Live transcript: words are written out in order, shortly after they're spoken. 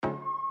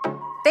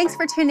Thanks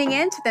for tuning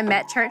in to the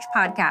Met Church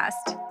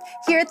podcast.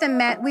 Here at the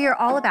Met, we are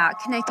all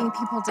about connecting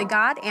people to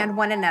God and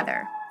one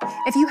another.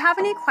 If you have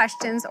any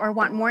questions or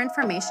want more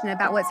information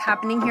about what's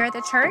happening here at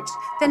the church,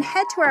 then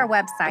head to our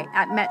website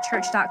at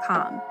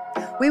metchurch.com.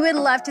 We would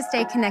love to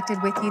stay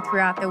connected with you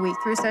throughout the week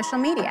through social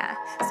media,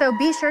 so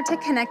be sure to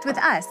connect with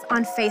us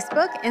on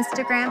Facebook,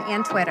 Instagram,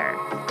 and Twitter.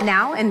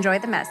 Now, enjoy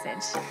the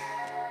message.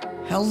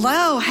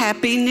 Hello,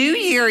 Happy New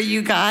Year,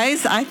 you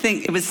guys. I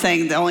think it was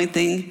saying the only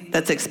thing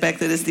that's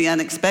expected is the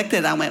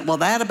unexpected. I went, well,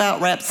 that about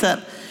wraps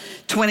up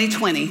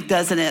 2020,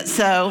 doesn't it?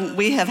 So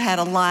we have had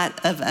a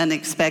lot of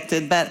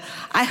unexpected, but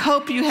I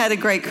hope you had a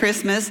great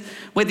Christmas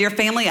with your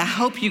family. I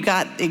hope you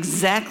got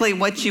exactly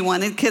what you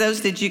wanted.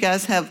 Kiddos, did you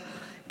guys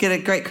get a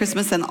great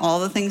Christmas and all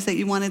the things that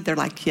you wanted? They're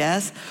like,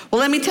 yes.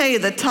 Well, let me tell you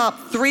the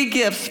top 3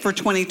 gifts for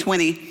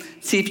 2020.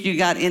 See if you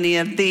got any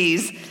of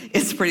these.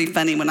 It's pretty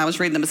funny when I was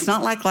reading them. It's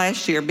not like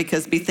last year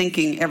because be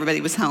thinking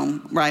everybody was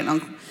home, right?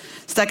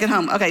 Stuck at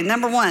home. Okay,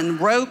 number 1,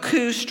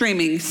 Roku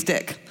streaming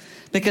stick.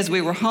 Because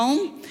we were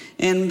home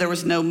and there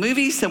was no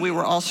movie, so we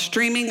were all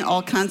streaming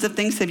all kinds of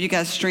things. Have you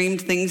guys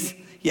streamed things?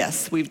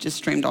 Yes, we've just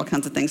streamed all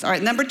kinds of things. All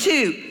right, number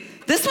 2,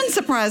 this one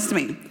surprised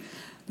me.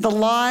 The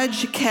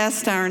Lodge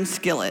cast iron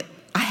skillet.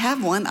 I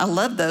have one. I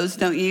love those,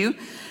 don't you?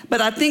 But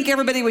I think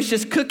everybody was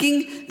just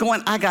cooking,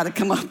 going, I got to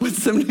come up with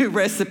some new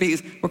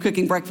recipes. We're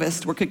cooking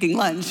breakfast. We're cooking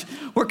lunch.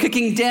 We're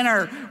cooking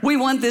dinner. We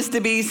want this to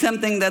be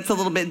something that's a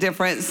little bit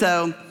different.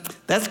 So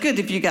that's good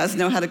if you guys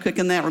know how to cook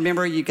in that.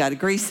 Remember, you got to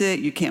grease it.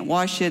 You can't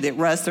wash it. It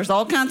rusts. There's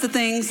all kinds of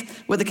things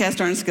with the cast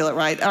iron skillet,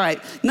 right? All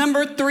right.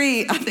 Number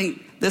 3, I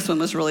think this one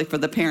was really for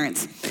the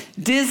parents.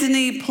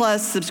 Disney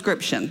Plus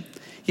subscription.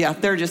 Yeah,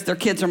 their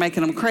kids are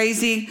making them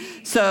crazy.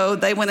 So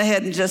they went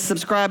ahead and just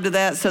subscribed to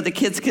that so the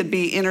kids could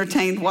be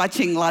entertained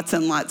watching lots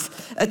and lots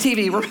of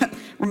TV.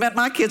 Remember,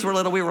 my kids were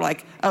little, we were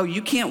like, oh,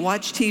 you can't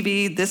watch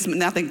TV?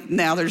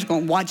 Now they're just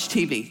going to watch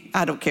TV.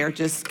 I don't care,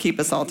 just keep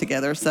us all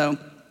together. So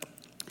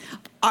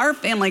our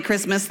family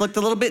Christmas looked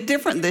a little bit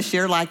different this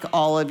year, like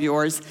all of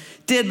yours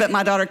did. But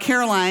my daughter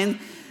Caroline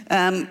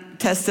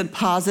tested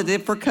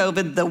positive for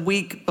COVID the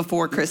week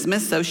before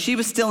Christmas. So she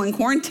was still in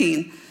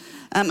quarantine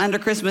under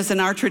Christmas, and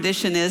our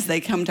tradition is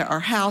they come to our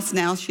house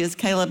now. She is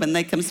Caleb, and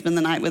they come spend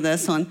the night with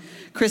us on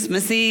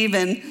Christmas Eve,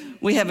 and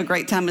we have a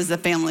great time as a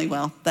family.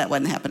 Well, that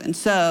wasn't happening.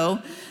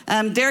 So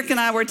Derek and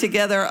I were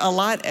together a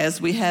lot,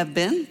 as we have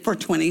been for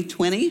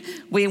 2020.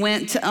 We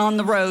went on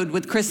the road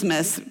with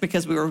Christmas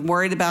because we were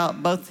worried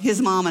about both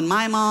his mom and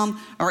my mom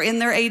are in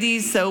their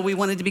 80s, so we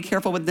wanted to be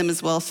careful with them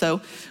as well.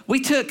 So we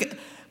took...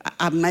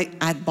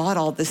 I bought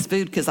all this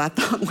food because I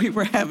thought we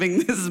were having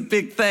this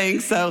big thing.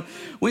 So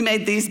we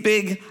made these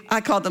big,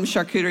 I called them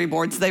charcuterie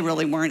boards. They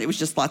really weren't. It was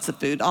just lots of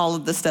food. All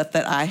of the stuff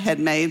that I had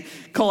made.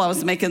 Cole, I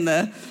was making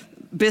the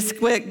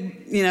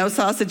Bisquick,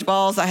 sausage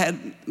balls. I had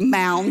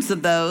mounds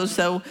of those.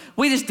 So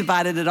we just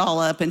divided it all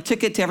up and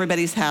took it to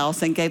everybody's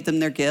house and gave them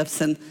their gifts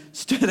and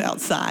stood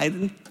outside.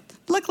 And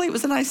luckily, it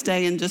was a nice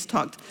day and just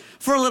talked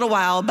for a little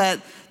while.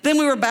 But then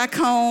we were back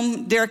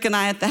home, Derek and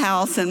I at the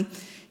house, and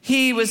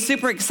he was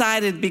super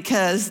excited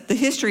because the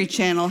History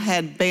Channel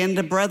had Band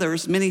of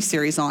Brothers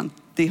miniseries on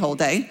the whole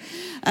day.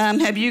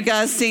 Have you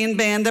guys seen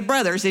Band of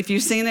Brothers? If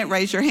you've seen it,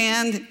 raise your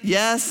hand.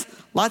 Yes,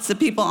 lots of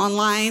people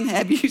online.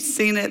 Have you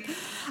seen it?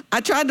 I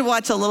tried to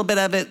watch a little bit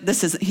of it.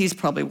 He's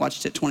probably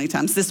watched it 20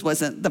 times. This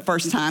wasn't the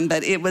first time,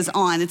 but it was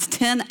on. It's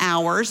 10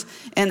 hours,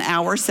 an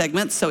hour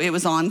segment, so it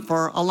was on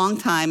for a long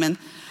time. And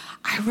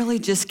I really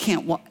just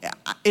can't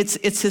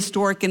it's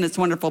historic and it's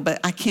wonderful, but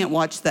I can't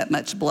watch that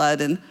much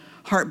blood and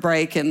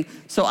heartbreak, and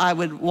so I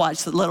would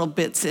watch the little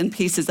bits and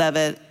pieces of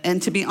it.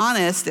 And to be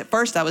honest, at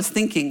first I was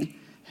thinking,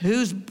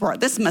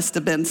 this must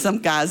have been some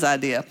guy's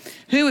idea.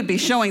 Who would be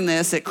showing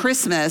this at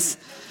Christmas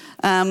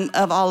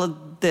of all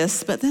of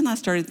this? But then I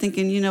started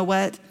thinking, you know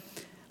what?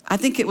 I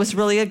think it was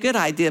really a good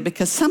idea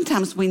because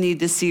sometimes we need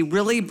to see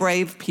really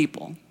brave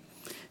people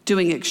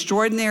doing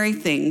extraordinary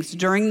things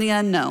during the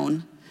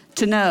unknown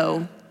to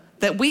know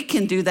that we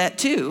can do that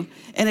too.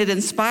 And it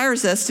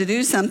inspires us to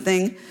do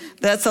something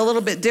that's a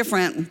little bit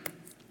different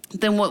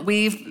than what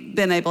we've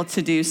been able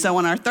to do. So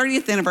on our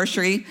 30th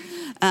anniversary,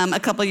 a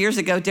couple of years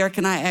ago, Derek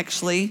and I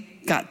actually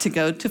got to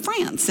go to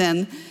France.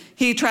 And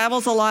he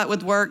travels a lot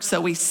with work,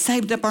 so we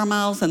saved up our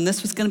miles, and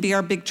this was gonna be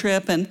our big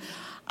trip. And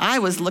I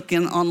was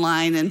looking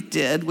online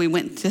we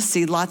went to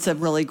see lots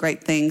of really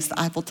great things, the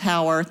Eiffel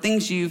Tower,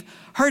 things you've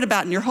heard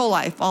about in your whole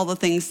life, all the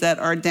things that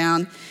are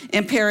down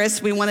in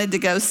Paris. We wanted to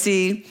go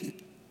see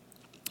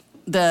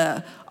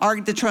the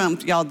Arc de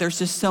Triomphe. Y'all, there's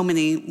just so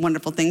many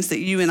wonderful things that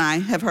you and I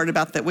have heard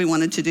about that we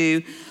wanted to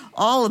do.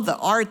 All of the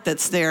art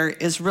that's there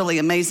is really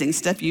amazing,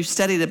 stuff you've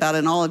studied about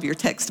in all of your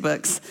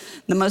textbooks.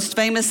 The most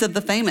famous of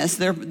the famous,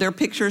 their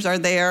pictures are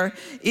there.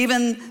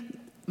 Even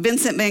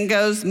Vincent van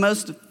Gogh's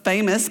most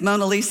famous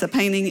Mona Lisa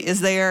painting is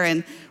there,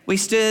 and we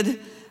stood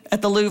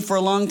at the Louvre for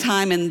a long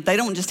time, and they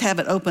don't just have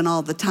it open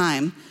all the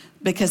time.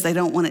 because they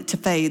don't want it to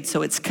fade.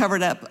 So it's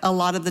covered up a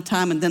lot of the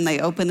time, and then they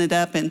open it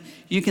up, and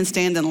you can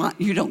stand in line.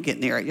 You don't get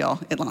near it, y'all.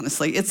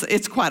 Honestly,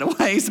 it's quite a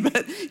ways,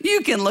 but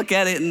you can look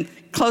at it and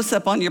close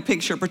up on your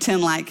picture,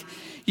 pretend like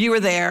you were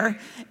there.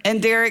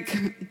 And Derek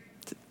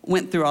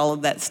went through all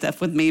of that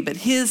stuff with me, but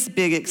his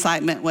big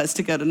excitement was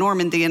to go to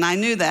Normandy, and I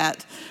knew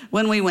that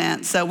when we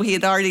went. So we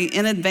had already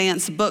in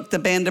advance booked the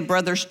Band of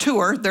Brothers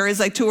tour. There is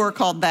a tour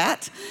called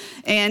that,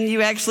 and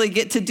you actually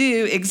get to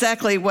do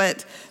exactly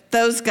what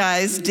those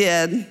guys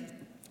did.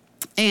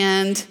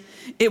 And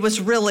it was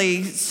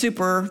really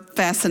super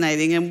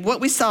fascinating. And what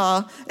we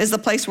saw is the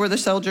place where the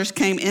soldiers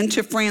came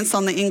into France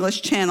on the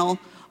English Channel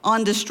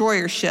on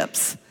destroyer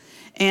ships.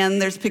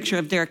 And there's a picture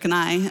of Derek and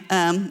I,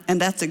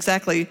 and that's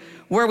exactly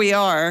where we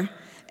are.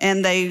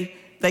 And they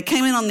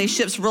came in on these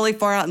ships really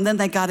far out, and then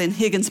they got in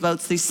Higgins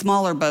boats, these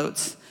smaller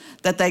boats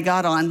that they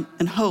got on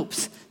in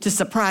hopes to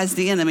surprise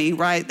the enemy,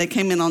 right? They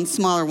came in on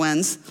smaller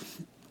ones.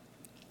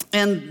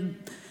 And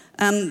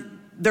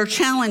their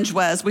challenge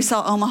was, we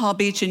saw Omaha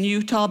Beach and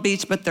Utah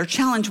Beach, but their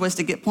challenge was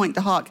to get Pointe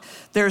du Hoc.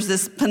 There's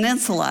this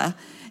peninsula,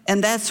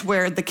 and that's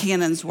where the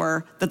cannons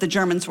were that the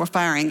Germans were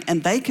firing,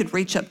 and they could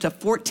reach up to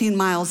 14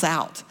 miles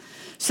out.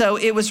 So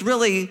it was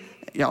really,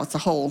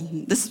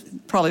 this is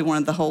probably one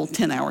of the whole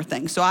 10-hour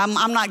things. So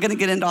I'm not gonna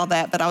get into all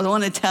that, but I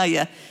want to tell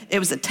you, it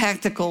was a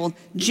tactical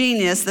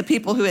genius, the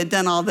people who had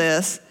done all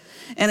this.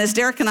 And as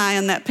Derek and I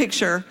in that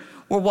picture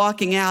were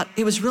walking out,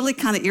 it was really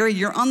kind of eerie.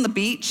 You're on the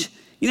beach.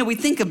 We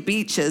think of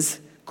beach as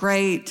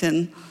great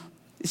and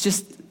it's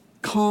just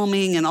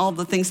calming and all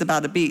the things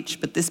about a beach,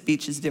 but this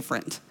beach is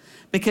different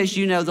because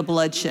the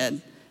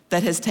bloodshed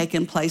that has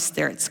taken place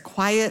there. It's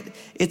quiet,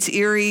 it's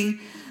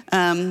eerie.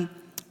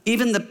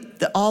 Even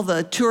all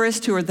the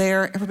tourists who are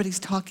there, everybody's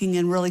talking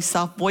in really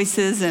soft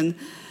voices, and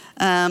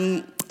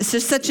it's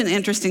just such an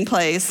interesting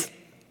place.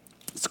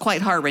 It's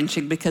quite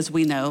heart-wrenching because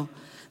we know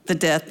the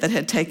death that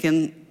had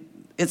taken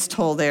its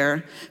toll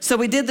there. So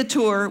we did the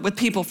tour with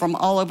people from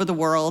all over the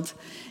world,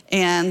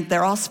 and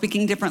they're all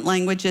speaking different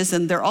languages,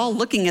 and they're all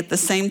looking at the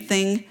same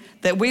thing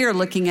that we are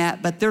looking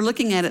at, but they're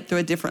looking at it through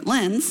a different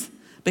lens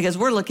because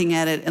we're looking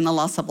at it in the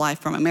loss of life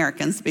from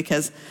Americans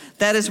because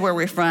that is where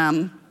we're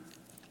from.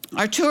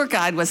 Our tour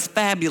guide was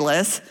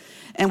fabulous,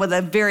 and with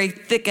a very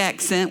thick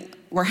accent,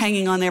 we're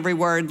hanging on every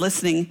word,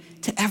 listening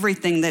to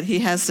everything that he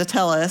has to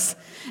tell us.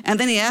 And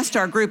then he asked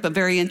our group a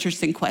very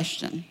interesting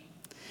question.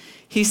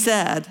 He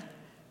said,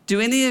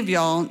 do any of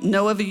y'all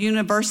know of a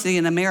university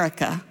in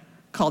America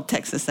called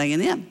Texas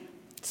A&M?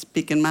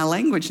 Speaking my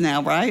language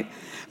now, right?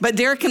 But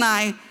Derek and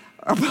I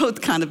are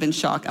both kind of in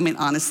shock.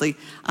 Honestly,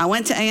 I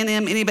went to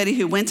A&M. Anybody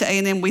who went to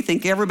A&M, we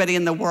think everybody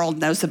in the world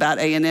knows about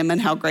A&M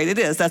and how great it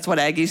is. That's what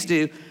Aggies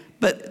do.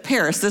 But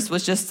Paris, this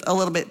was just a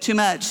little bit too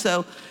much.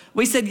 So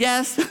we said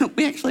yes.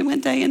 We actually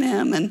went to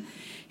A&M, and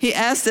he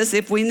asked us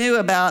if we knew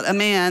about a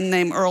man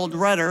named Earl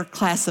Rudder,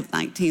 class of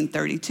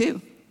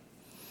 1932.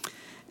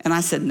 And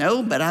I said,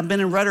 no, but I've been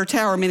in Rudder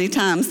Tower many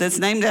times. That's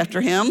named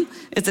after him.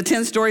 It's a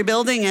 10-story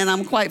building, and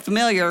I'm quite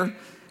familiar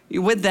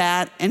with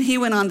that. And he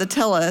went on to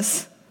tell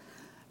us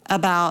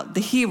about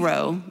the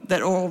hero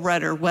that Earl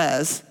Rudder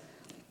was.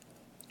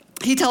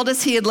 He told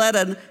us he had led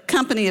a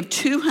company of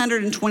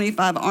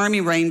 225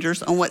 Army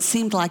Rangers on what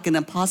seemed like an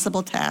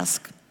impossible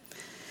task.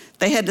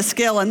 They had to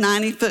scale a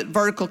 90-foot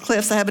vertical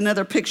cliffs. I have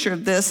another picture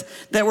of this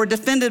that were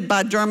defended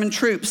by German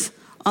troops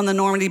on the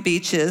Normandy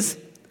beaches.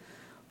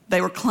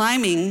 They were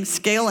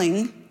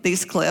scaling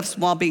these cliffs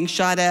while being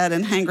shot at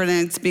and hand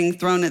grenades being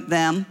thrown at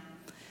them.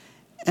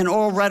 And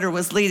Earl Rudder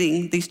was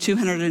leading these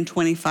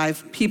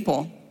 225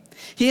 people.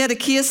 He had a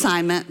key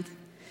assignment.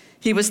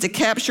 He was to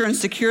capture and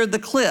secure the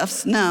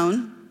cliffs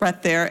known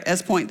right there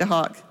as Pointe du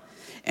Hoc.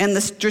 And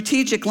the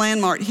strategic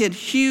landmark hid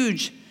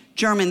huge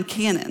German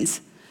cannons.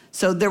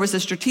 So there was a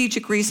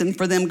strategic reason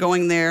for them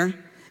going there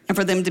and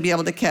for them to be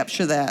able to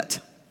capture that.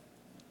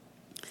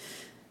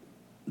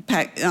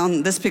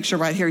 On this picture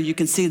right here, you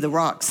can see the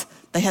rocks.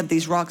 They had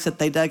these rocks that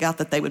they dug out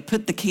that they would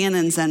put the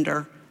cannons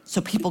under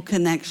so people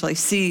couldn't actually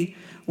see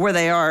where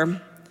they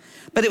are.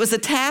 But it was a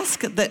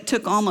task that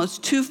took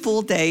almost 2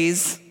 full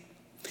days,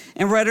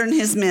 and Rudder and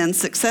his men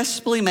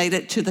successfully made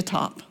it to the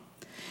top.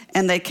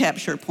 And they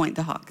captured Pointe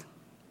du Hoc.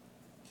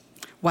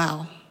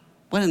 Wow,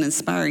 what an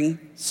inspiring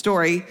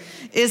story,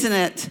 isn't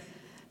it?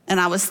 And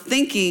I was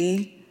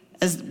thinking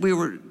as we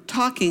were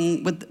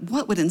talking,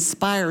 what would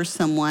inspire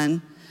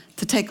someone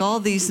to take all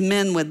these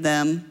men with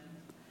them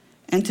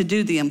and to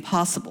do the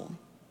impossible?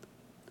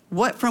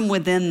 What from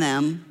within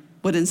them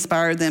would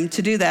inspire them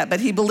to do that?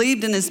 But he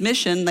believed in his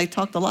mission. They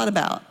talked a lot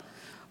about.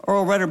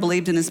 Earl Rudder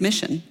believed in his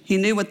mission. He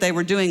knew what they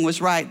were doing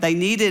was right. They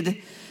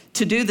needed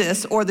to do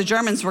this, or the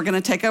Germans were going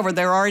to take over.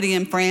 They were already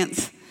in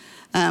France.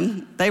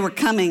 They were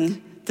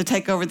coming to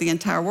take over the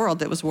entire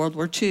world. It was World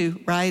War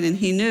II, right? And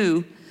he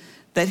knew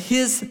that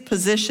his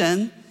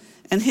position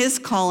and his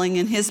calling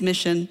and his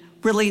mission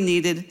really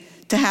needed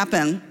to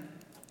happen.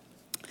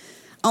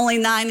 Only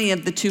 90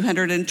 of the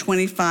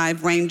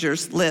 225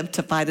 Rangers lived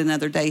to fight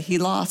another day. He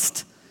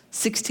lost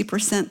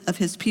 60% of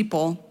his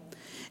people.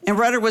 And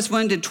Rudder was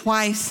wounded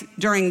twice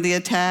during the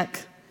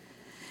attack.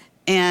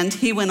 And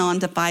he went on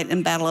to fight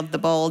in Battle of the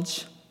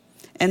Bulge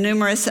and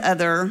numerous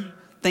other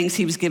things.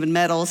 He was given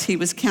medals. He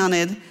was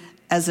counted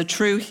as a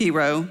true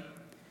hero.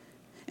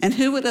 And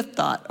who would have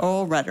thought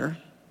Oral Rudder,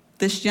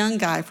 this young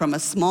guy from a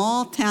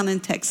small town in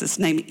Texas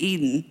named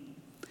Eden,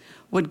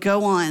 would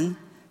go on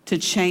to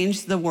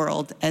change the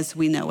world as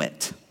we know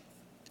it.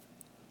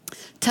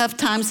 Tough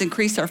times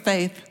increase our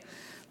faith.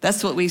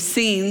 That's what we've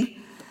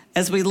seen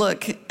as we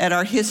look at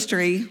our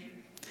history.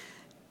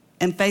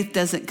 And faith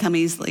doesn't come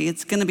easily.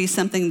 It's going to be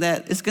something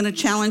that is going to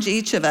challenge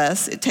each of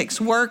us. It takes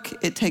work,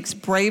 it takes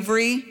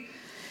bravery,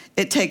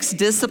 it takes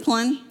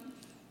discipline,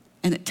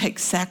 and it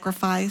takes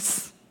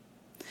sacrifice.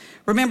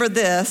 Remember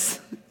this,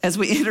 as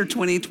we enter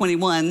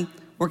 2021,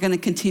 we're going to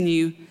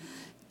continue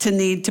to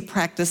need to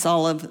practice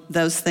all of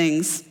those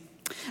things.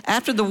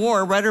 After the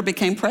war, Rudder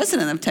became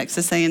president of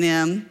Texas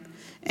A&M,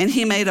 and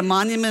he made a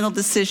monumental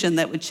decision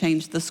that would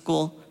change the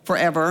school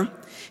forever.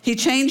 He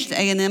changed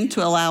A&M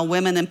to allow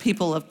women and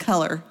people of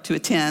color to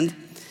attend.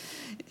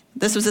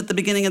 This was at the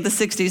beginning of the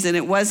 60s, and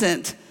it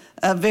wasn't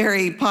a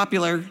very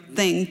popular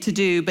thing to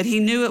do, but he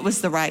knew it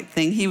was the right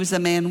thing. He was a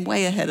man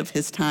way ahead of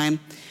his time,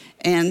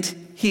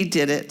 and he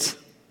did it.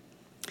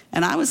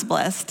 And I was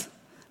blessed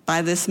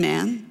by this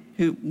man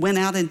who went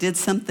out and did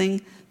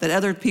something that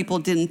other people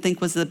didn't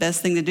think was the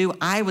best thing to do.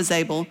 I was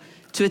able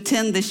to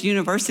attend this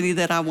university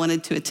that I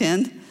wanted to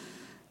attend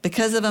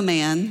because of a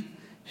man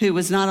who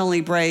was not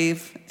only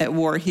brave at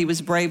war, he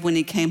was brave when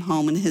he came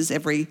home in his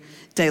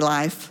everyday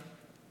life.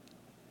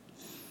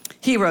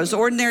 Heroes,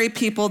 ordinary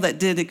people that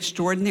did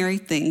extraordinary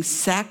things,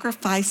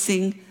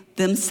 sacrificing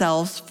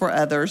themselves for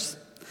others.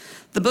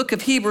 The book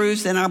of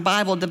Hebrews in our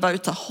Bible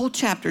devotes a whole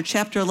chapter,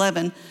 chapter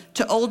 11,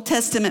 to Old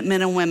Testament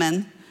men and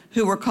women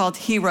who were called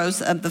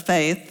heroes of the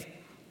faith.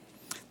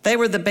 They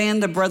were the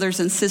band of brothers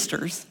and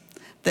sisters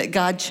that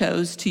God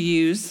chose to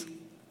use.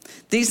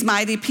 These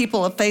mighty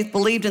people of faith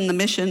believed in the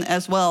mission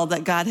as well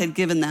that God had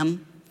given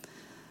them.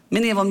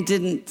 Many of them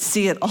didn't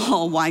see at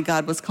all why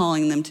God was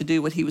calling them to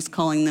do what he was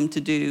calling them to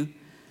do,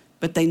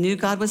 but they knew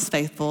God was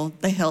faithful.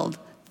 They held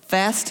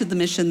fast to the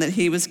mission that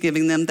he was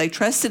giving them. They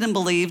trusted and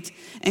believed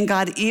in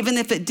God, even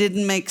if it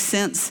didn't make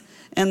sense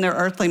in their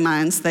earthly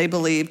minds. They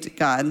believed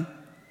God.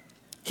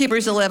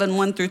 Hebrews 11,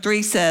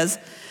 1-3 says,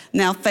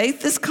 "Now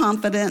faith is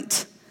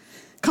confidence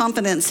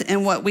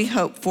in what we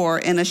hope for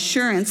and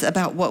assurance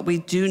about what we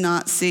do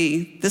not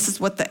see." This is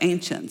what the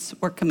ancients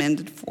were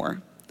commended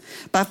for.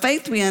 By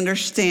faith, we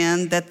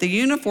understand that the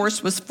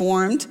universe was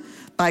formed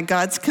by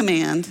God's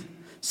command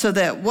so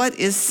that what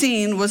is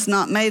seen was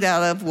not made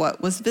out of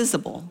what was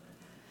visible.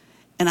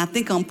 And I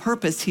think on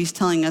purpose, he's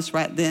telling us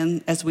right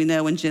then, as we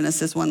know in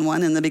Genesis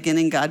 1:1, in the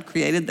beginning, God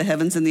created the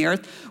heavens and the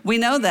earth. We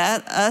know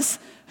that, us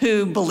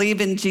who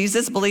believe in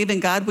Jesus, believe in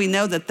God, we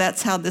know that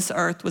that's how this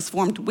earth was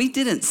formed. We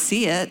didn't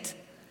see it.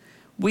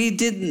 We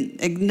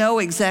didn't know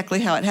exactly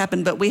how it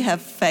happened, but we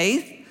have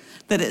faith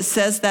that it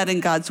says that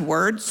in God's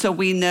word, so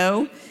we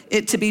know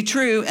it to be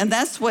true. And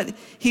that's what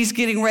he's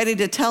getting ready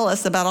to tell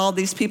us about all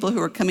these people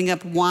who are coming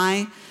up,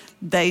 why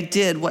they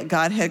did what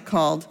God had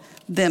called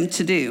them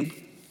to do.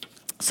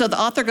 So the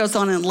author goes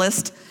on and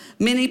lists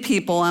many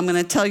people. I'm going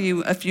to tell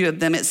you a few of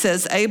them. It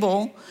says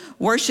Abel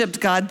worshiped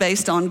God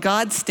based on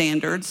God's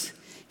standards.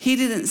 He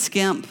didn't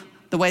skimp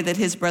the way that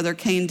his brother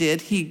Cain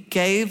did. He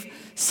gave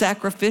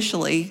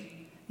sacrificially,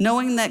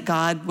 knowing that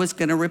God was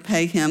going to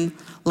repay him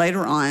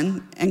later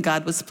on, and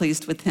God was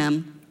pleased with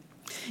him.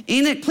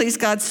 Enoch pleased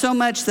God so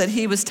much that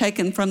he was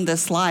taken from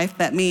this life.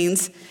 That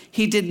means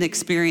he didn't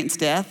experience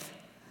death.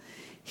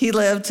 He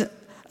lived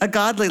a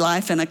godly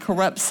life in a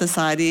corrupt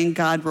society, and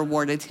God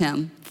rewarded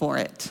him for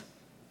it.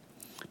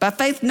 By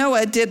faith,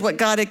 Noah did what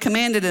God had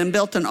commanded and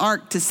built an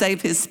ark to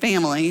save his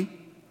family,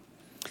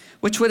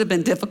 which would have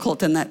been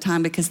difficult in that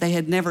time because they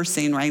had never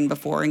seen rain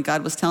before. And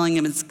God was telling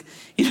him,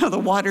 the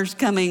water's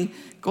coming,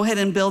 go ahead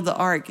and build the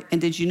ark. And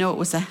did you know it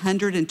was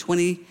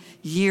 120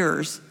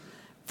 years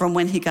from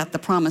when he got the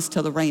promise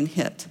till the rain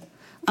hit?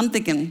 I'm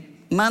thinking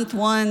month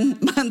 1,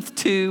 month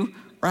 2,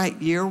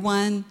 right? Year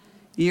 1,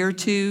 year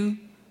 2.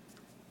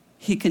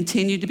 He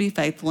continued to be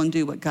faithful and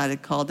do what God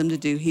had called him to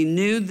do. He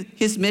knew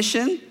his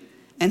mission,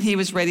 and he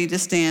was ready to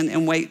stand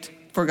and wait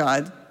for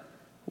God.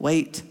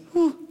 Wait.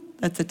 Whew,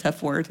 that's a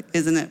tough word,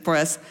 isn't it, for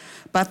us?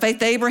 By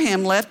faith,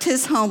 Abraham left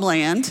his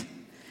homeland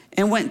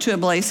and went to a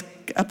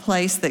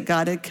place that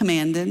God had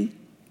commanded.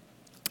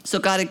 So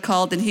God had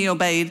called, and he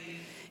obeyed,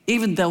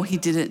 even though he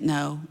didn't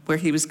know where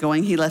he was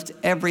going. He left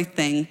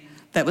everything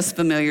that was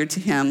familiar to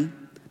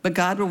him. But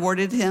God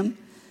rewarded him,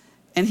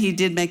 and he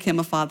did make him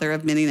a father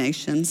of many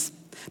nations.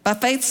 By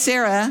faith,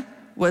 Sarah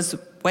was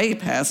way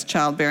past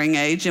childbearing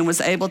age and was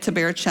able to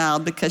bear a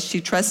child because she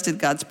trusted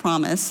God's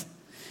promise.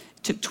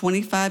 It took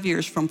 25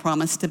 years from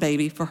promise to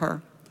baby for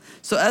her.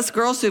 So us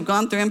girls who've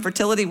gone through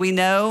infertility, we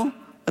know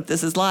what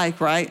this is like,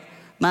 right?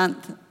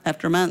 Month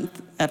after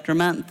month after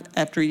month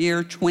after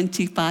year,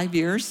 25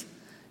 years,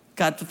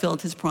 God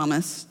fulfilled his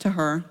promise to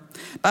her.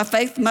 By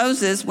faith,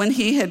 Moses, when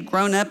he had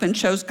grown up and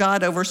chose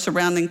God over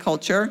surrounding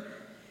culture,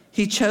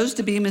 he chose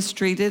to be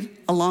mistreated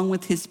along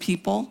with his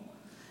people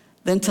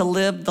than to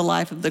live the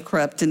life of the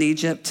corrupt in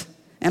Egypt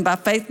And by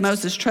faith,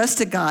 Moses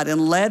trusted God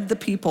and led the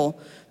people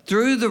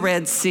through the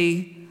Red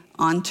Sea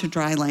onto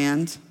dry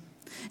land.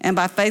 And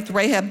by faith,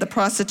 Rahab the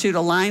prostitute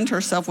aligned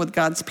herself with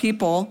God's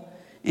people,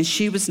 and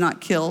she was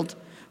not killed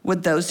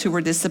with those who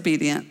were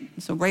disobedient.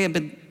 So Rahab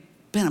had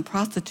been a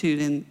prostitute,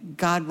 and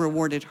God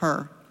rewarded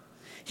her.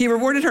 He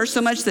rewarded her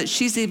so much that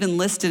she's even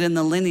listed in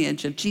the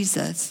lineage of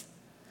Jesus.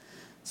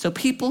 So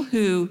people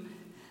who,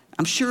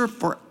 I'm sure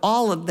for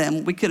all of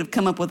them, we could have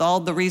come up with all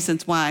the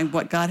reasons why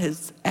what God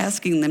is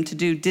asking them to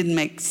do didn't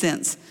make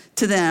sense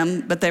to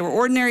them, but they were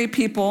ordinary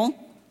people,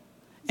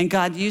 and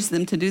God used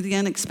them to do the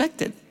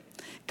unexpected.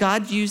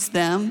 God used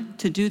them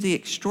to do the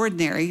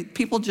extraordinary.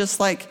 People just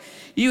like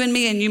you and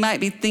me, and you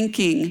might be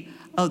thinking,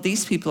 oh,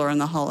 these people are in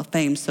the Hall of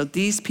Fame, so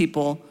these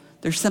people,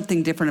 there's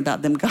something different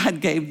about them.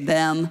 God gave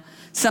them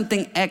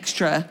something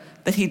extra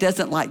that he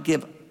doesn't like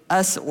give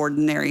us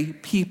ordinary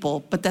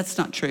people, but that's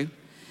not true.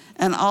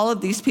 And all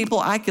of these people,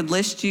 I could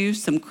list you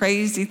some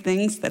crazy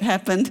things that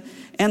happened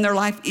in their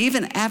life.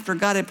 Even after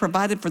God had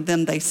provided for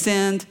them, they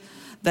sinned.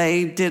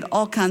 They did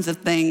all kinds of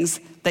things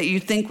that you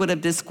think would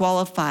have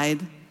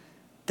disqualified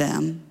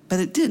them, but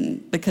it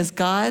didn't, because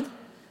God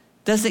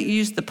doesn't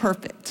use the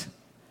perfect.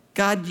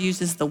 God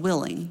uses the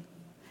willing.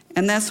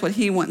 And that's what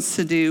he wants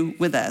to do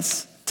with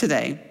us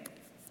today.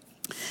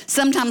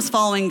 Sometimes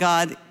following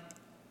God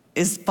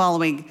is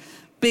following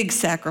big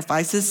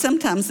sacrifices.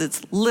 Sometimes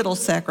it's little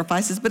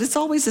sacrifices, but it's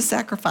always a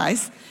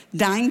sacrifice,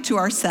 dying to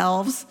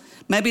ourselves,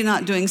 maybe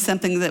not doing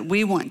something that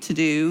we want to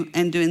do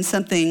and doing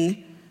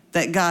something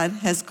that God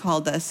has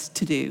called us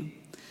to do.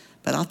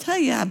 But I'll tell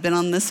you, I've been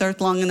on this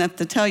earth long enough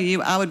to tell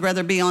you I would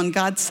rather be on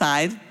God's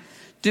side,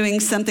 doing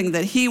something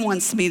that he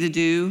wants me to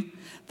do,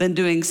 than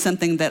doing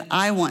something that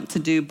I want to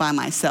do by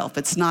myself.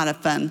 It's not a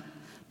fun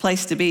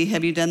place to be.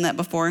 Have you done that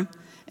before?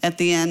 At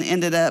the end,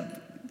 ended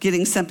up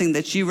getting something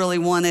that you really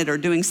wanted or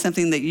doing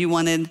something that you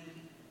wanted,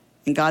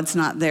 and God's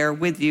not there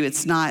with you.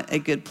 It's not a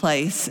good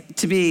place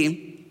to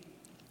be.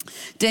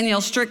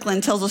 Danielle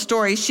Strickland tells a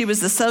story. She was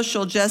the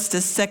social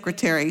justice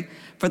secretary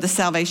for the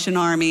Salvation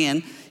Army,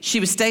 and she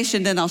was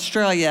stationed in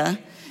Australia,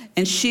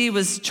 and she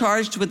was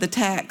charged with the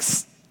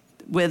tax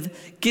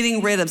with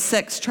getting rid of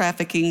sex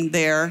trafficking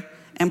there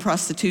and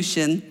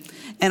prostitution.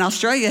 And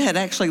Australia had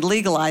actually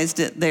legalized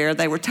it there.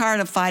 They were tired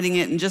of fighting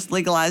it and just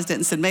legalized it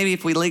and said, maybe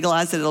if we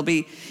legalize it, it'll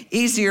be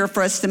easier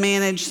for us to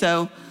manage.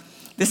 So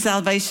the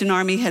Salvation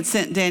Army had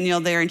sent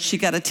Danielle there, and she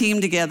got a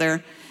team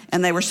together,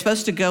 and they were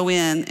supposed to go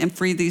in and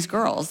free these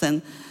girls.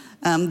 And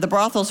the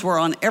brothels were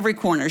on every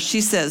corner.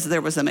 She says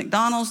there was a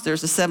McDonald's,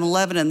 there's a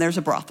 7-Eleven, and there's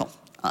a brothel.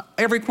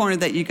 Every corner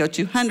that you go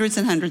to, hundreds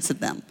and hundreds of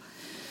them.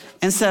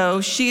 And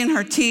so she and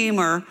her team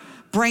are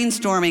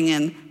brainstorming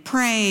and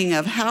praying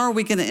of how are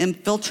we going to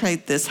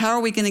infiltrate this? How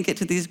are we going to get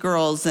to these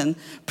girls? And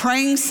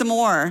praying some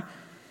more.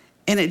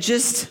 And it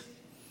just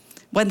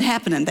wasn't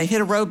happening. They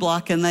hit a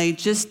roadblock and they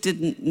just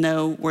didn't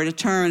know where to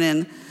turn.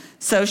 And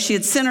so she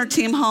had sent her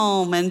team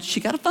home, and she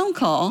got a phone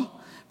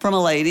call from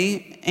a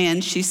lady,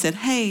 and she said,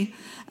 hey,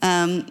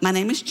 my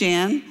name is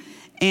Jan,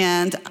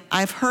 and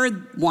I've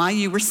heard why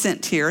you were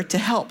sent here to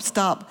help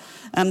stop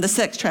the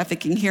sex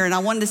trafficking here, and I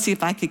wanted to see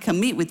if I could come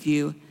meet with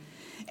you.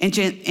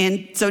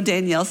 And so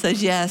Danielle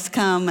says, yes,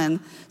 come.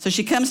 And so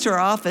she comes to her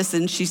office,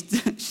 and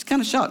she's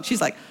kind of shocked. She's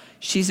like,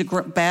 she's a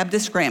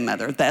Baptist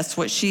grandmother. That's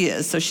what she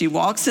is. So she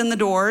walks in the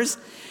doors,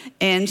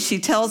 and she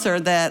tells her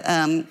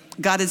that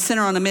God had sent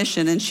her on a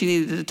mission, and she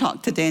needed to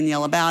talk to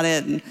Danielle about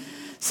it. And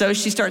so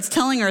she starts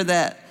telling her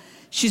that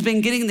she's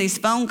been getting these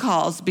phone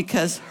calls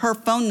because her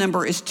phone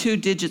number is 2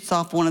 digits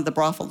off one of the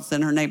brothels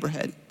in her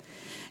neighborhood.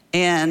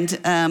 And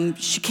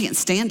she can't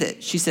stand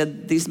it. She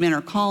said, these men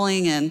are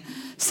calling and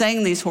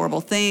saying these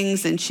horrible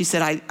things. And she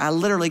said, I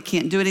literally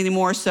can't do it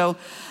anymore. So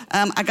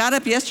I got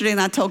up yesterday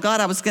and I told God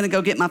I was going to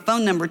go get my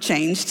phone number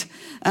changed.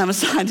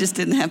 So I just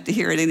didn't have to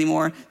hear it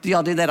anymore. Do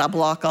y'all do that? I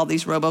block all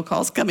these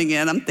robocalls coming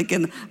in. I'm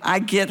thinking, I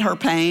get her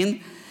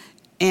pain.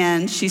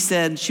 And she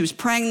said she was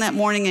praying that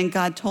morning, and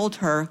God told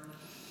her,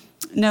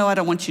 no, I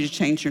don't want you to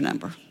change your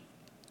number.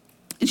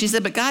 And she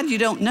said, but God, you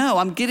don't know.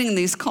 I'm getting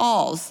these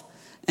calls.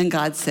 And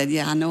God said,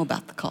 yeah, I know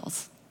about the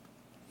calls.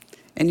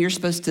 And you're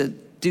supposed to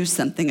do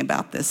something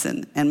about this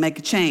and make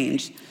a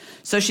change.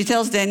 So she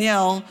tells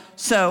Danielle,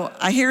 so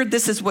I hear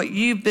this is what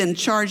you've been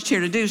charged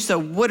here to do, so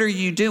what are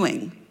you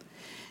doing?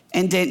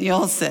 And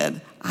Danielle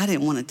said, I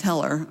didn't want to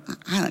tell her.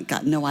 I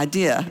got no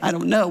idea. I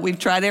don't know. We've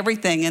tried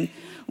everything, and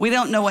we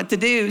don't know what to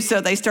do.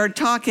 So they started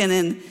talking,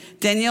 and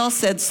Danielle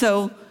said,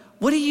 so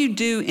what do you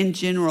do in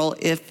general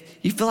if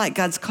you feel like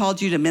God's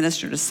called you to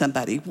minister to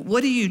somebody?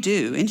 What do you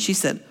do? And she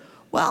said,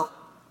 well,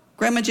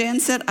 Grandma Jan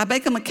said, I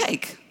bake them a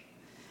cake.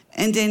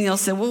 And Danielle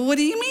said, well, what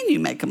do you mean you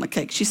make them a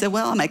cake? She said,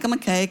 well, I make them a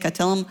cake. I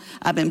tell them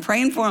I've been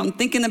praying for them,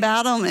 thinking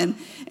about them,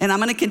 and I'm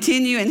going to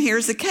continue, and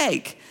here's a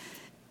cake.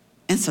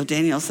 And so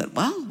Danielle said,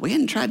 well, we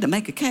hadn't tried to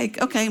make a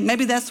cake. Okay,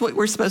 maybe that's what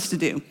we're supposed to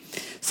do.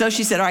 So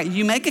she said, all right,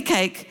 you make a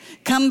cake,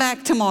 come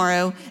back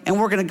tomorrow, and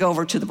we're going to go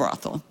over to the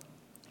brothel.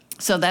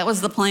 So that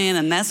was the plan,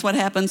 and that's what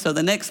happened. So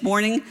the next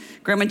morning,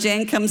 Grandma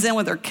Jan comes in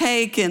with her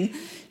cake, and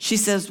she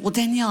says, well,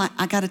 Danielle,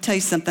 I got to tell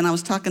you something. I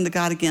was talking to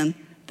God again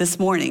this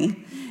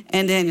morning.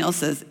 And Danielle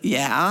says,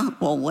 yeah,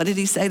 well, what did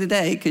he say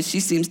today? Because she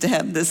seems to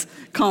have this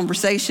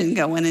conversation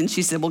going. And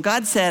she said, well,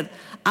 God said,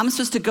 I'm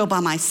supposed to go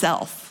by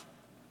myself.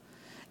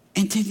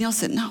 And Danielle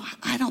said, no,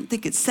 I don't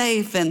think it's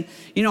safe. And,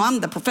 I'm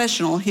the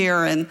professional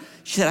here. And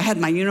she said, I had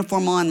my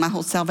uniform on, my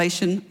whole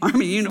Salvation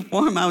Army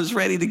uniform. I was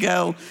ready to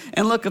go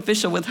and look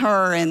official with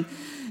her. And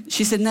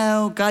she said,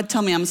 no, God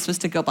told me I'm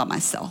supposed to go by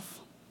myself.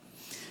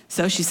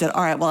 So she said,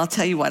 all right, well, I'll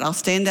tell you what. I'll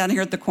stand down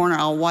here at the corner.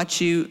 I'll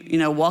watch you,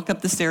 walk up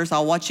the stairs.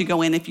 I'll watch you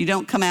go in. If you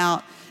don't come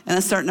out in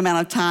a certain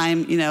amount of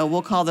time,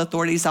 we'll call the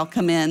authorities. I'll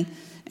come in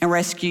and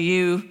rescue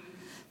you.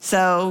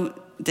 So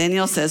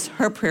Danielle says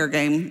her prayer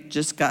game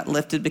just got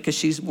lifted because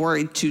she's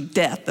worried to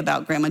death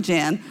about Grandma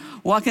Jan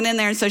walking in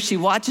there. And so she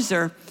watches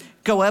her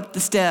go up the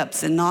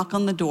steps and knock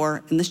on the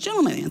door. And this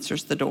gentleman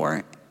answers the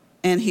door.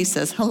 And he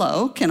says,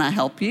 hello, can I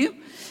help you?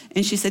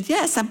 And she said,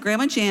 yes, I'm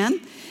Grandma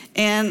Jan.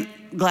 And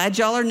glad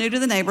y'all are new to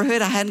the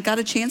neighborhood. I hadn't got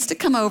a chance to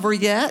come over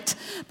yet,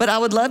 but I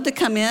would love to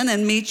come in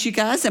and meet you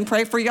guys and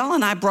pray for y'all.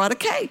 And I brought a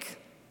cake.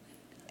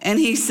 And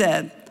he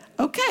said,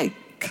 okay,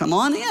 come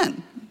on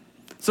in.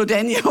 So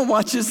Danielle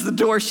watches the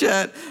door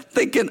shut,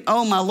 thinking,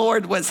 oh, my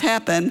Lord, what's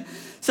happened?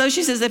 So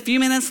she says a few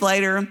minutes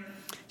later,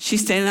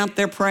 she's standing out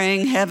there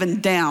praying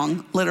heaven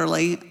down,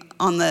 literally,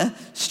 on the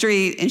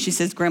street. And she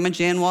says, Grandma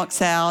Jan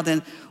walks out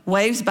and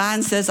waves by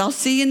and says, I'll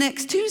see you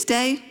next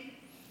Tuesday.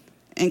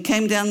 And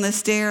came down the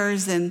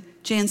stairs. And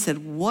Jan said,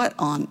 what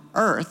on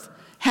earth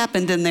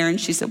happened in there? And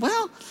she said,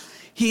 well,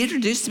 he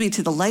introduced me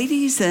to the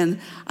ladies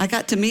and I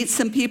got to meet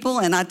some people.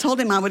 And I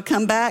told him I would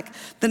come back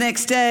the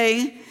next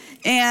day.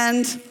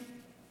 And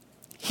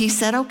he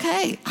said,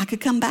 okay, I could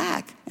come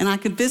back and I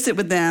could visit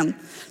with them.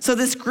 So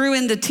this grew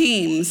into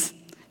teams,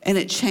 and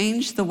it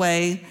changed the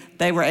way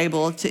they were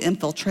able to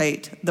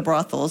infiltrate the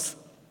brothels.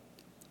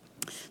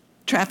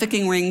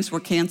 Trafficking rings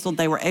were canceled.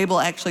 They were able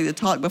actually to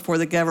talk before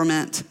the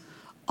government,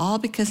 all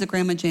because of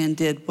Grandma Jan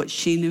did what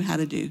she knew how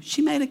to do.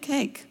 She made a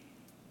cake.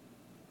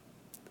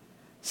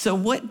 So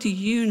what do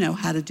you know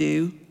how to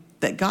do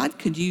that God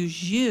could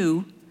use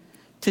you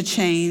to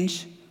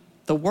change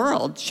the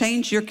world,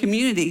 change your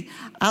community?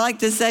 I like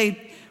to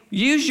say,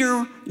 use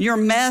your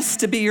mess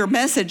to be your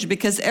message,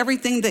 because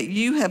everything that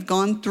you have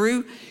gone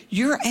through,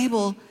 you're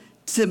able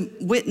to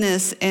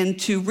witness and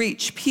to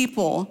reach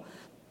people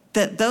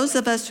that those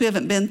of us who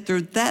haven't been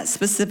through that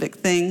specific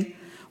thing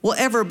will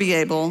ever be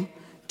able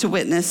to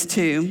witness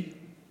to.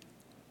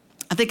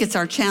 I think it's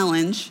our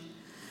challenge,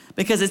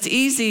 because it's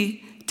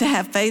easy to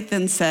have faith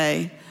and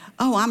say,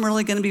 oh, I'm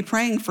really going to be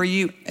praying for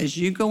you as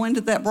you go into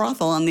that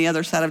brothel on the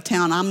other side of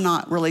town. I'm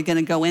not really going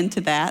to go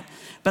into that,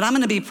 but I'm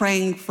going to be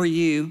praying for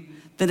you,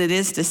 than it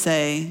is to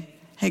say,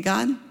 hey,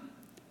 God,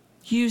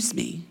 use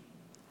me.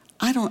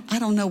 I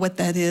don't know what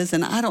that is,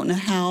 and I don't know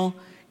how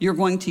you're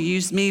going to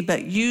use me,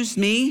 but use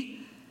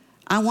me.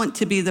 I want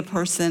to be the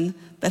person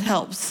that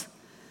helps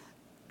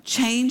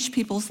change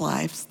people's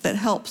lives, that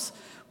helps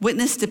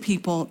witness to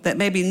people that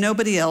maybe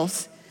nobody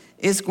else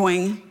is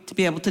going to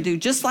be able to do.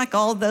 Just like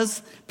all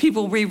those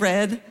people we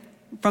read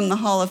from the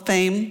Hall of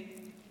Fame,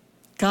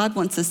 God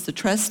wants us to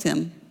trust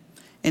him.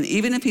 And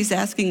even if he's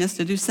asking us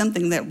to do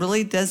something that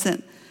really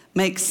doesn't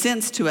make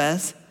sense to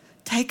us,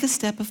 take a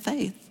step of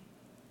faith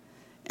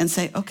and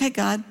say, okay,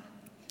 God,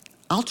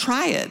 I'll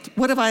try it.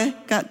 What have I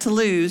got to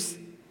lose?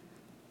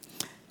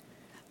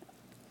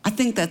 I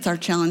think that's our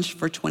challenge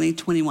for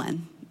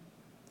 2021,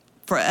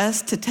 for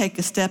us to take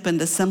a step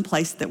into some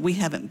place that we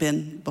haven't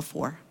been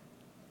before.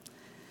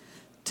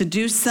 To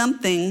do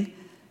something,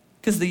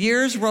 because the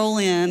years roll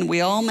in, we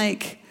all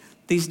make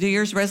these New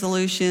Year's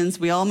resolutions,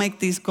 we all make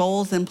these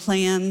goals and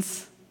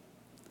plans.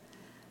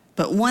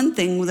 But one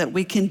thing that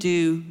we can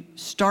do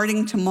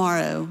starting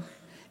tomorrow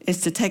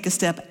is to take a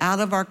step out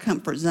of our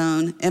comfort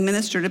zone and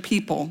minister to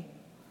people.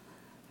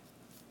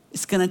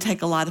 It's going to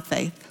take a lot of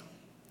faith,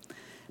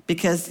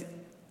 because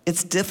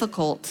it's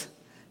difficult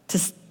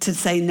to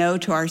say no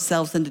to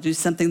ourselves and to do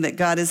something that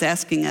God is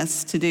asking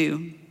us to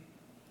do.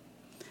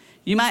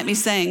 You might be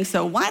saying,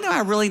 so why do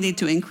I really need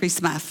to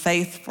increase my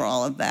faith for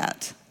all of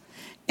that?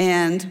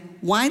 And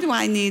why do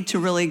I need to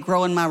really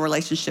grow in my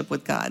relationship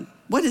with God?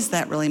 What does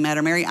that really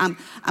matter, Mary? I'm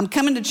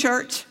coming to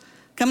church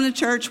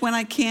when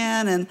I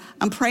can, and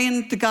I'm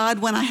praying to God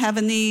when I have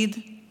a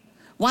need.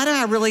 Why do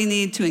I really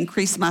need to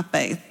increase my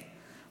faith?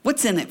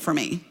 What's in it for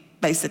me,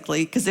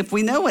 basically? Because if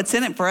we know what's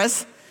in it for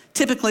us,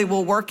 typically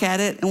we'll work at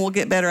it and we'll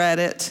get better at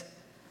it.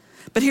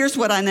 But here's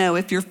what I know.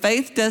 If your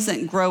faith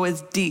doesn't grow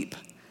as deep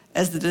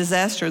as the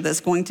disaster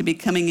that's going to be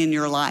coming in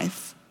your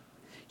life,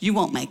 you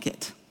won't make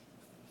it.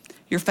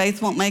 Your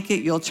faith won't make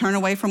it. You'll turn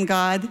away from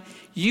God.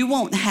 You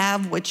won't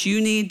have what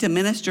you need to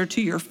minister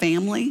to your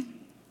family.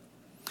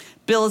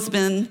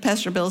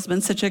 Pastor Bill has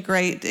been such a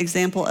great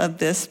example of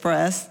this for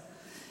us.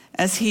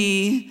 As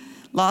he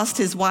lost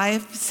his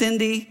wife,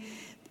 Cindy,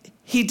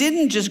 he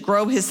didn't just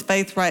grow his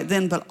faith right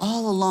then, but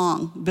all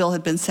along, Bill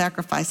had been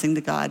sacrificing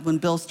to God when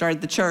Bill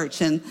started the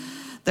church, and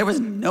there was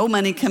no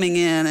money coming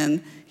in,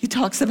 and he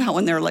talks about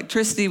when their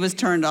electricity was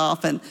turned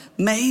off and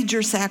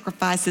major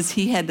sacrifices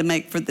he had to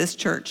make for this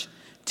church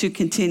to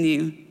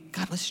continue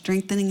God was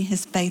strengthening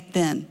his faith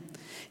then.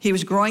 He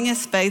was growing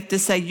his faith to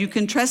say, you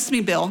can trust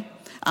me, Bill.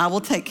 I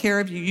will take care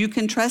of you. You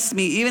can trust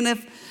me. Even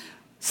if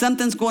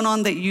something's going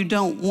on that you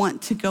don't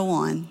want to go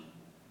on,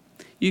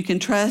 you can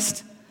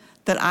trust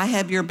that I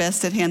have your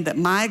best at hand, that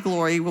my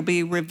glory will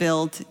be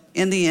revealed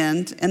in the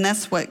end. And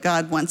that's what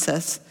God wants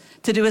us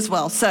to do as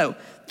well. So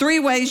 3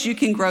 ways you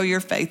can grow your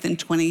faith in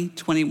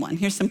 2021.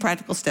 Here's some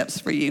practical steps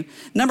for you.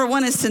 Number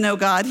 1 is to know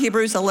God.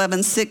 Hebrews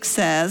 11:6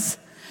 says,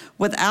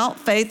 without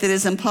faith, it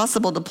is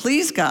impossible to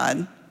please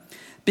God,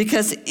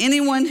 because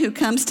anyone who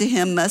comes to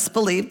him must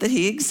believe that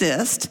he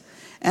exists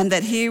and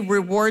that he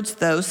rewards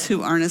those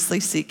who earnestly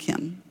seek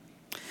him.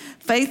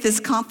 Faith is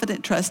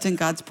confident trust in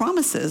God's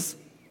promises.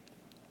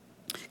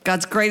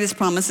 God's greatest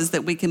promise is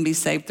that we can be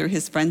saved through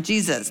his friend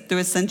Jesus, through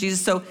his son Jesus.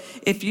 So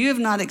if you have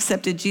not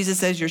accepted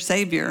Jesus as your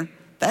Savior,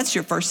 that's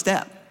your first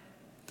step.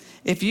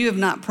 If you have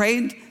not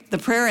prayed the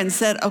prayer and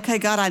said, okay,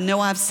 God, I know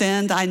I've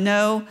sinned. I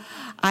know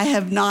I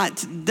have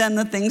not done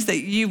the things that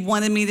you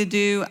wanted me to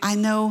do. I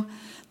know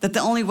that the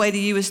only way to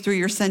you is through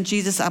your son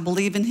Jesus. I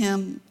believe in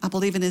him. I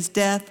believe in his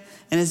death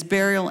and his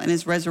burial and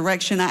his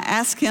resurrection. I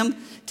ask him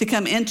to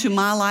come into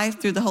my life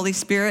through the Holy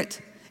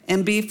Spirit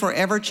and be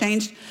forever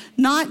changed,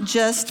 not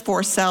just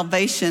for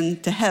salvation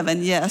to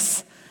heaven.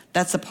 Yes,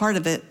 that's a part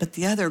of it. But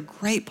the other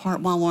great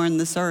part while we're on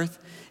this earth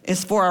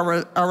is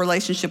for our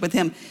relationship with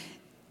him.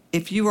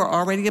 If you are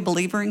already a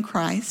believer in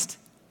Christ,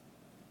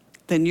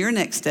 then your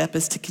next step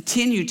is to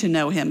continue to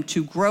know him,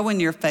 to grow in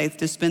your faith,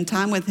 to spend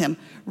time with him,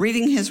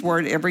 reading his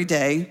word every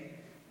day,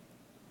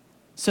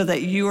 so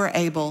that you are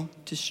able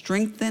to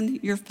strengthen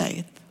your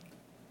faith.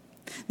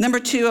 Number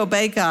 2,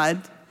 obey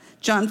God.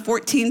 John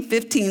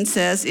 14:15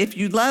 says, if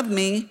you love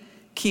me,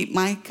 keep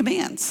my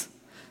commands.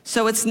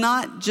 So it's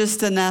not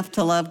just enough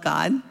to love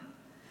God.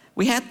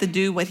 We have to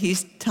do what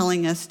he's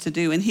telling us to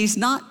do. And he's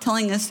not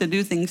telling us to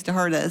do things to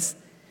hurt us.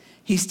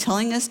 He's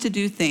telling us to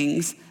do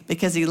things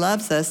because he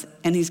loves us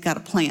and he's got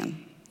a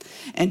plan.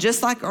 And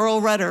just like Earl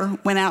Rudder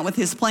went out with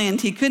his plan,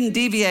 he couldn't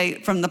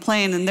deviate from the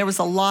plan. And there was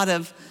a lot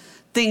of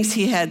things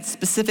he had,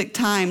 specific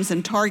times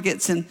and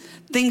targets and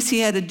things he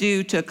had to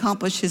do to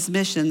accomplish his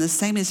mission. The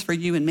same is for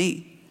you and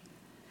me.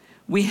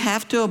 We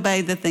have to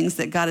obey the things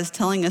that God is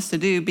telling us to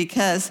do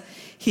because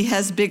he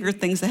has bigger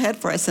things ahead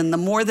for us. And the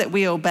more that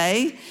we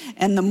obey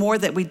and the more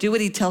that we do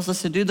what he tells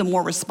us to do, the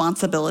more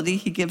responsibility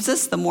he gives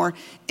us, the more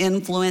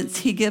influence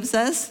he gives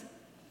us,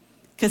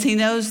 because he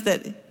knows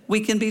that we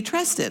can be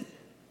trusted.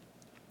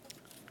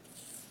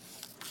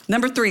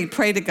 Number 3,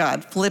 pray to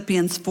God.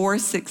 Philippians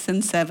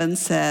 4:6-7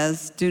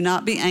 says, do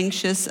not be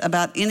anxious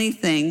about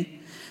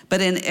anything, but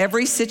in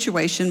every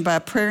situation by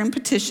prayer and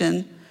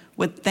petition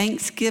with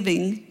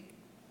thanksgiving,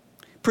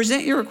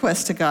 present your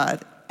request to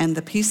God, and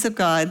the peace of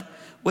God,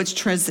 which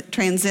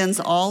transcends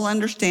all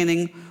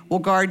understanding, will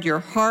guard your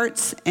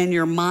hearts and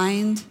your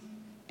mind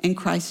in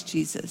Christ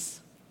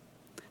Jesus.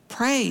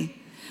 Pray.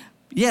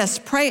 Yes,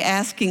 pray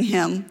asking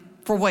him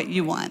for what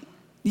you want.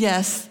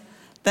 Yes,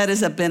 that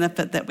is a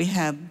benefit that we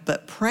have,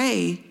 but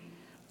pray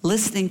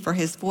listening for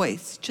his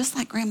voice, just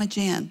like Grandma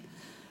Jan.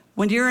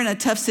 When you're in a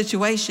tough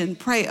situation,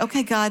 pray,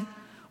 okay, God,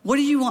 what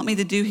do you want me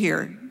to do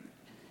here?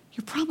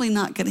 You're probably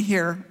not going to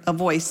hear a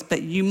voice,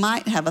 but you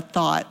might have a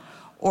thought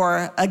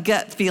or a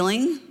gut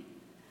feeling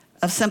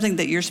of something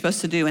that you're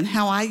supposed to do. And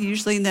how I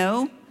usually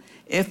know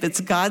if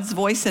it's God's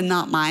voice and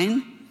not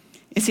mine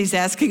is he's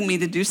asking me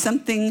to do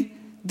something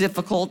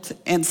difficult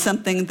and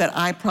something that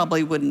I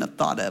probably wouldn't have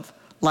thought of,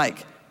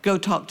 like go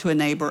talk to a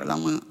neighbor. And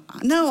I'm like,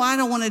 no, I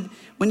don't want to.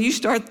 When you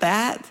start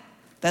that,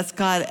 that's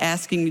God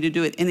asking you to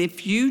do it. And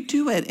if you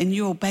do it and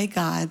you obey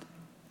God,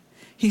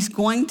 he's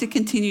going to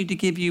continue to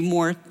give you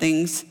more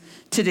things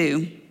to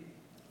do.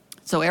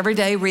 So every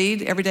day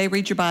read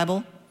your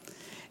Bible.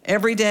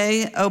 Every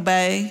day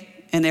obey,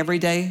 and every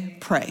day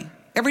pray.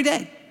 Every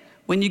day.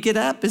 When you get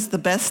up is the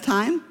best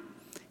time.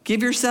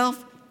 Give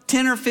yourself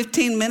 10 or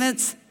 15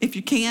 minutes if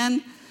you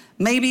can.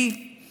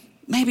 Maybe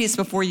it's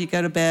before you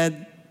go to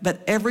bed,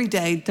 but every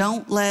day,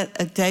 don't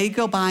let a day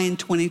go by in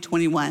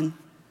 2021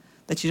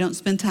 that you don't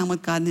spend time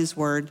with God and his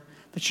word,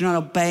 that you're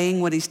not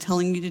obeying what he's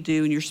telling you to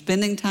do, and you're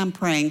spending time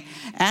praying,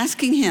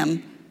 asking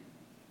him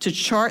to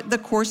chart the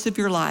course of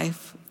your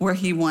life where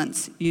he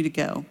wants you to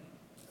go.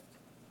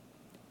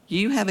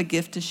 You have a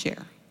gift to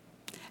share.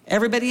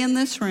 Everybody in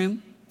this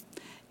room,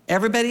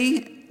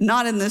 everybody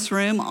not in this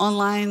room,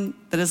 online,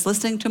 that is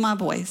listening to my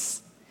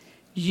voice,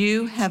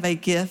 you have a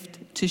gift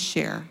to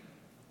share.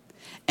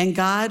 And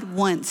God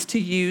wants to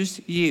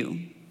use you.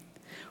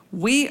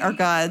 We are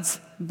God's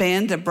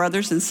band of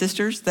brothers and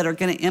sisters that are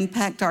going to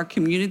impact our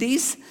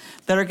communities,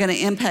 that are going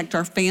to impact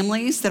our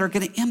families, that are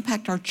going to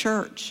impact our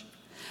church.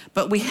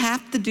 But we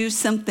have to do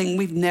something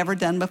we've never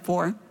done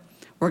before.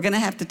 We're going to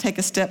have to take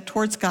a step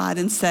towards God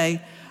and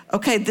say,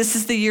 okay, this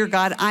is the year,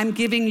 God, I'm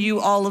giving you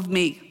all of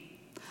me.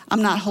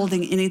 I'm not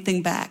holding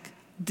anything back.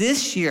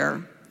 This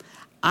year,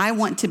 I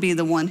want to be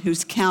the one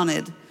who's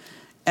counted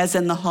as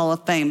in the Hall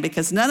of Fame,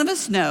 because none of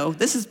us know,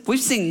 we've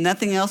seen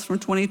nothing else from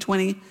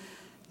 2020.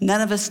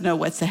 None of us know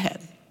what's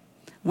ahead.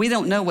 We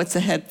don't know what's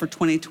ahead for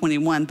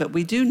 2021, but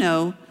we do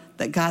know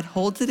that God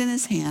holds it in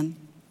his hand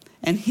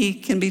and he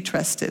can be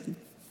trusted.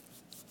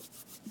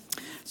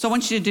 So I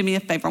want you to do me a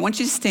favor. I want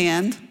you to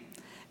stand.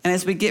 And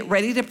as we get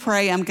ready to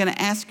pray, I'm going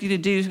to ask you to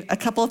do a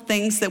couple of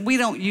things that we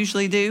don't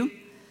usually do,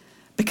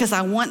 because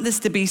I want this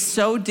to be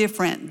so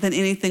different than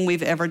anything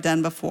we've ever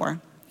done before.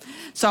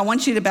 So I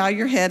want you to bow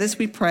your head as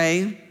we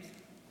pray,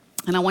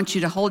 and I want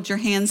you to hold your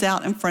hands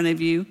out in front of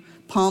you,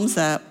 palms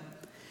up,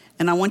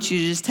 and I want you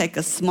to just take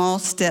a small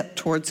step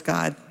towards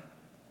God.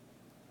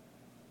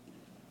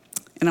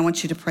 And I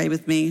want you to pray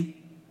with me.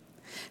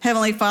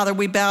 Heavenly Father,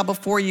 we bow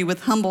before you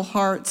with humble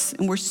hearts,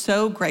 and we're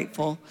so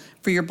grateful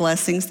for your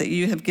blessings that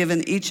you have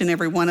given each and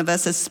every one of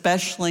us,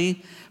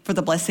 especially for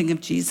the blessing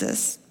of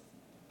Jesus.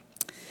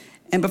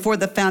 And before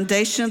the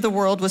foundation of the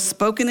world was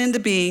spoken into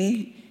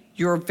being,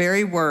 your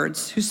very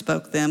words who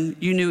spoke them,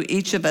 you knew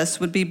each of us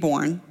would be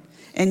born,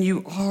 and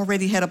you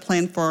already had a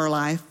plan for our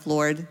life,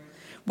 Lord.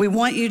 We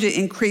want you to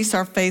increase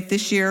our faith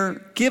this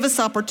year. Give us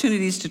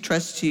opportunities to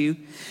trust you.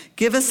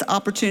 Give us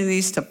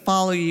opportunities to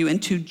follow you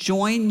and to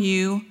join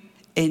you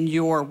in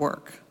your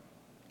work.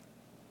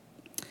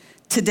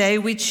 Today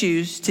we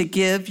choose to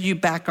give you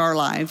back our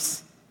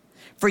lives,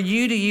 for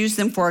you to use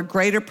them for a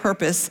greater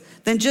purpose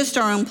than just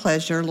our own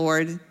pleasure,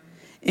 Lord.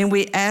 And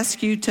we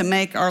ask you to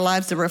make our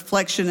lives a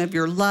reflection of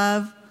your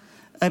love,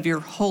 of your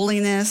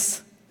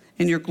holiness,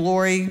 and your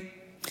glory.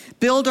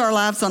 Build our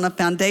lives on a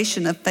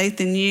foundation of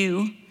faith in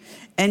you,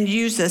 and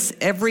use us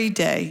every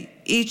day,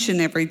 each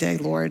and every day,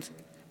 Lord,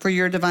 for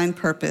your divine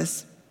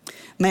purpose.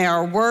 May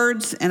our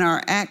words and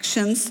our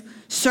actions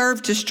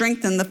serve to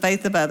strengthen the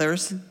faith of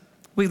others.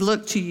 We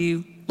look to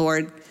you,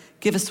 Lord.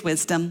 Give us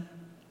wisdom.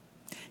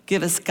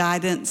 Give us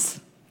guidance.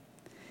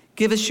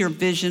 Give us your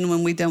vision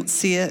when we don't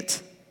see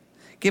it.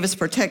 Give us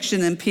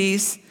protection and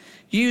peace.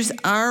 Use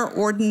our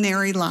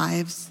ordinary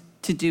lives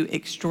to do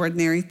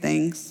extraordinary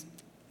things.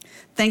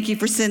 Thank you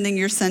for sending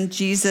your son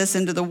Jesus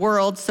into the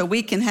world so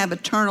we can have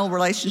eternal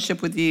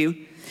relationship with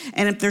you.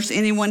 And if there's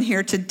anyone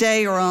here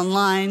today or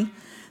online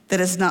that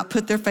has not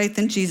put their faith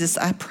in Jesus,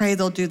 I pray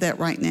they'll do that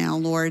right now,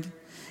 Lord.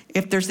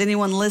 If there's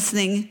anyone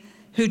listening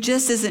who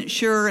just isn't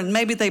sure, and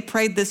maybe they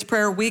prayed this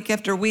prayer week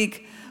after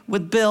week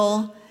with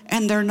Bill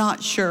and they're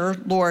not sure,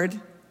 Lord,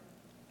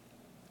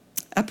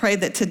 I pray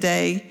that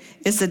today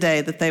is the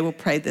day that they will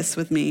pray this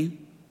with me.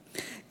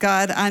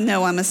 God, I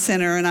know I'm a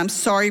sinner and I'm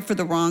sorry for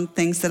the wrong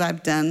things that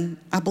I've done.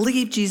 I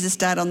believe Jesus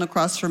died on the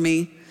cross for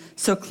me,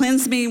 so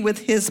cleanse me with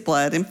his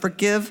blood and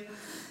forgive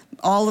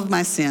all of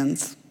my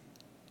sins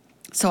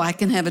so I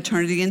can have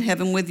eternity in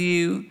heaven with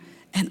you,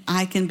 and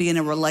I can be in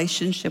a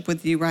relationship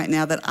with you right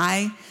now, that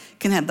I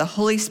can have the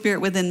Holy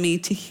Spirit within me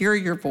to hear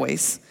your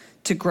voice,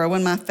 to grow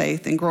in my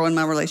faith and grow in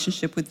my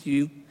relationship with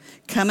you.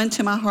 Come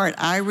into my heart.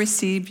 I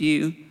receive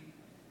you.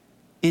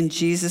 In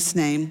Jesus'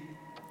 name,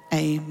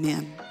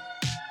 amen.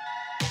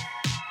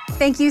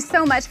 Thank you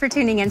so much for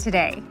tuning in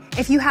today.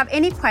 If you have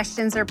any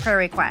questions or prayer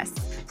requests,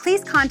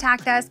 please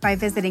contact us by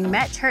visiting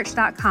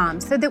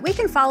metchurch.com so that we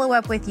can follow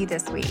up with you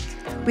this week.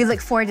 We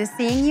look forward to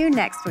seeing you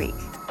next week.